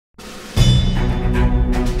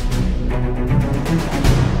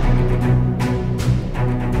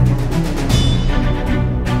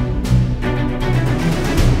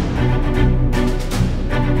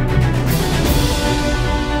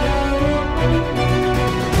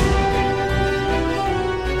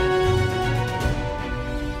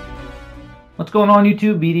What's going on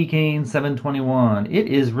YouTube? BD Kane 721. It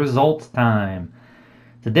is results time.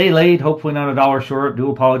 It's a day late, hopefully not a dollar short. Do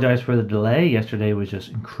apologize for the delay. Yesterday was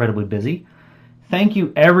just incredibly busy. Thank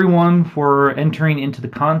you everyone for entering into the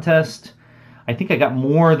contest. I think I got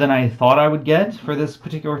more than I thought I would get for this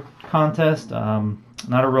particular contest. Not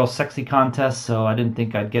a real sexy contest, so I didn't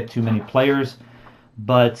think I'd get too many players,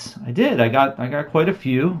 but I did. I got quite a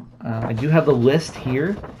few. I do have the list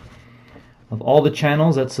here of all the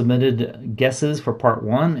channels that submitted guesses for part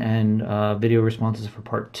 1 and video responses for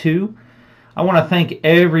part 2. I want to thank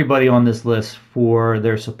everybody on this list for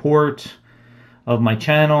their support of my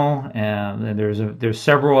channel, and there's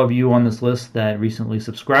several of you on this list that recently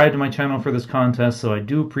subscribed to my channel for this contest, so I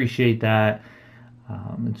do appreciate that.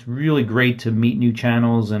 It's really great to meet new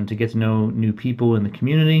channels and to get to know new people in the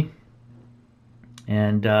community,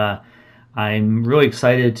 and I'm really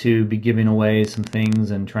excited to be giving away some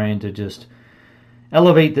things and trying to just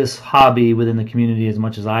elevate this hobby within the community as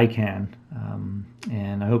much as I can,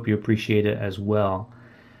 and I hope you appreciate it as well.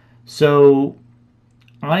 So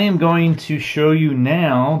I am going to show you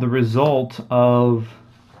now the result of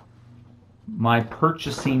my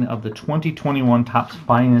purchasing of the 2021 Topps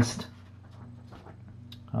Finest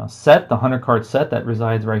set, the 100 card set that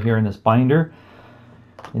resides right here in this binder.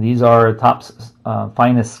 And these are Topps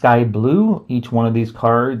Finest Sky Blue. Each one of these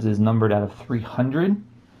cards is numbered out of 300.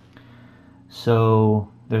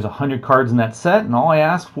 So there's 100 cards in that set, and all I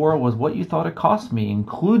asked for was what you thought it cost me,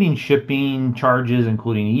 including shipping charges,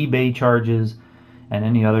 including eBay charges, and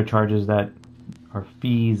any other charges that are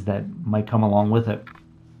fees that might come along with it.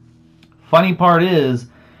 Funny part is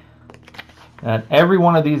that every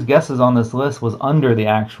one of these guesses on this list was under the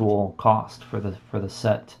actual cost for the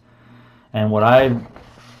set. And what I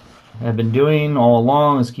have been doing all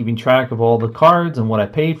along is keeping track of all the cards and what I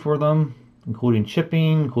paid for them, including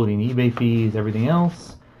shipping, including eBay fees, everything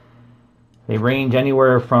else. They range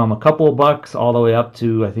anywhere from a couple of bucks all the way up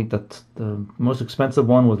to, I think the most expensive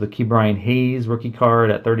one was the Ke'Bryan Hayes rookie card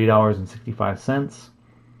at $30.65.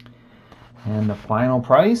 And the final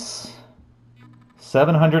price,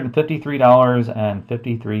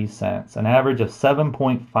 $753.53, an average of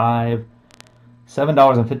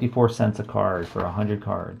 $7.54 a card for 100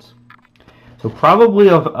 cards. So probably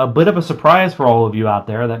a bit of a surprise for all of you out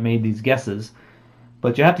there that made these guesses.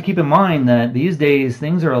 But you have to keep in mind that these days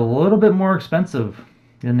things are a little bit more expensive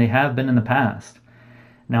than they have been in the past.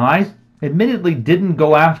 Now, I admittedly didn't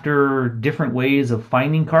go after different ways of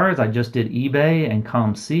finding cards. I just did eBay and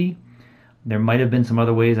ComC. There might have been some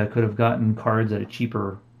other ways I could have gotten cards at a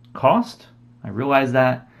cheaper cost. I realize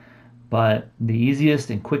that. But the easiest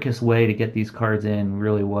and quickest way to get these cards in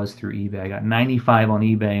really was through eBay. I got 95 on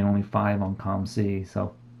eBay and only 5 on ComC.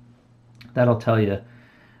 So that'll tell you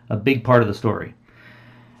a big part of the story.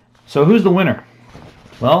 So who's the winner?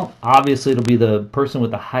 Well, obviously it'll be the person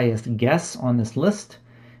with the highest guess on this list.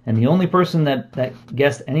 And the only person that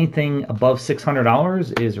guessed anything above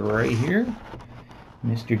 $600 is right here,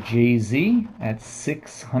 Mr. JZ at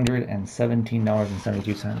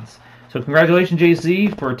 $617.72. So congratulations,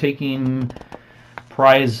 JZ, for taking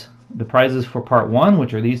the prizes for part 1,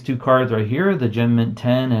 which are these two cards right here, the Gem Mint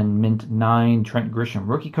 10 and Mint 9 Trent Grisham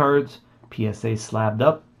rookie cards, PSA slabbed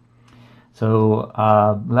up. So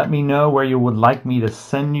let me know where you would like me to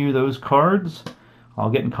send you those cards. I'll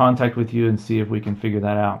get in contact with you and see if we can figure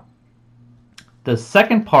that out. The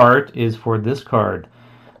second part is for this card,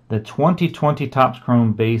 the 2020 Topps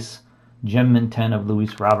Chrome Base Gem Mint 10 of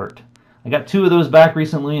Luis Robert. I got 2 of those back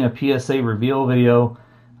recently in a PSA reveal video,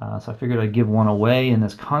 so I figured I'd give one away in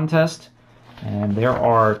this contest. And there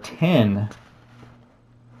are 10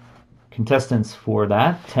 contestants for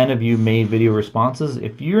that. 10 of you made video responses.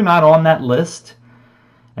 If you're not on that list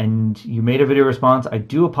and you made a video response, I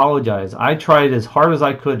do apologize. I tried as hard as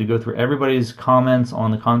I could to go through everybody's comments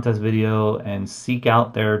on the contest video and seek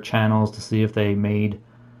out their channels to see if they made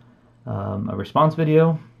a response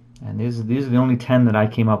video. And these are the only 10 that I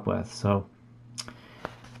came up with. So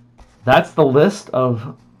that's the list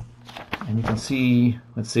of, and you can see,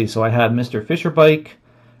 let's see, so I had Mr. Fisher Bike,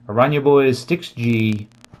 Aranya Boys, Sticks G,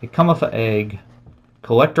 A Come Off a Egg,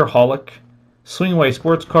 Collector Holic, Swingaway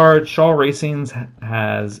Sports Card, Shaw Racings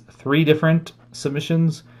has 3 different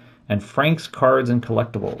submissions, and Frank's Cards and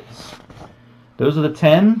Collectibles. Those are the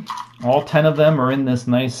 10. All 10 of them are in this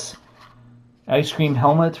nice ice cream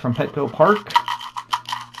helmet from Petco Park.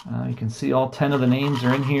 You can see all 10 of the names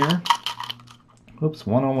are in here. Oops,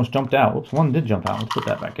 one almost jumped out. Oops, one did jump out. Let's put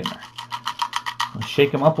that back in there. Let's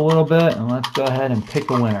shake them up a little bit, and let's go ahead and pick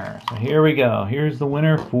a winner. So here we go. Here's the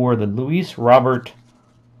winner for the Luis Robert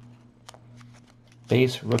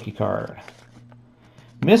base rookie card.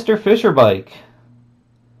 Mr. Fisher Bike.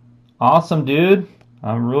 Awesome, dude.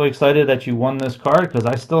 I'm really excited that you won this card because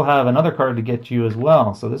I still have another card to get you as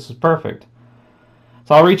well. So this is perfect.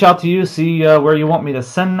 So I'll reach out to you, see where you want me to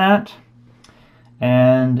send that.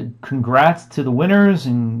 And congrats to the winners,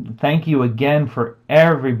 and thank you again for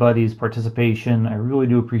everybody's participation. I really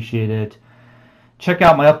do appreciate it. Check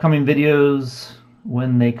out my upcoming videos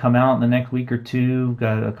when they come out in the next week or two.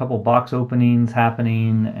 Got a couple box openings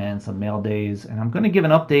happening and some mail days. And I'm going to give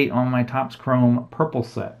an update on my Topps Chrome purple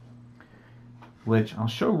set, which I'll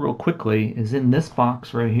show real quickly is in this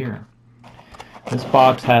box right here. This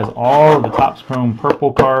box has all of the Topps Chrome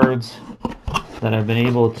purple cards that I've been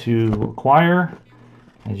able to acquire.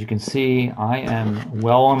 As you can see, I am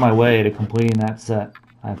well on my way to completing that set.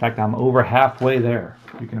 In fact, I'm over halfway there,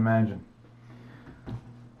 if you can imagine.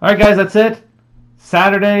 Alright guys, that's it.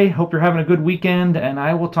 Saturday. Hope you're having a good weekend, and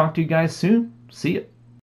I will talk to you guys soon. See ya.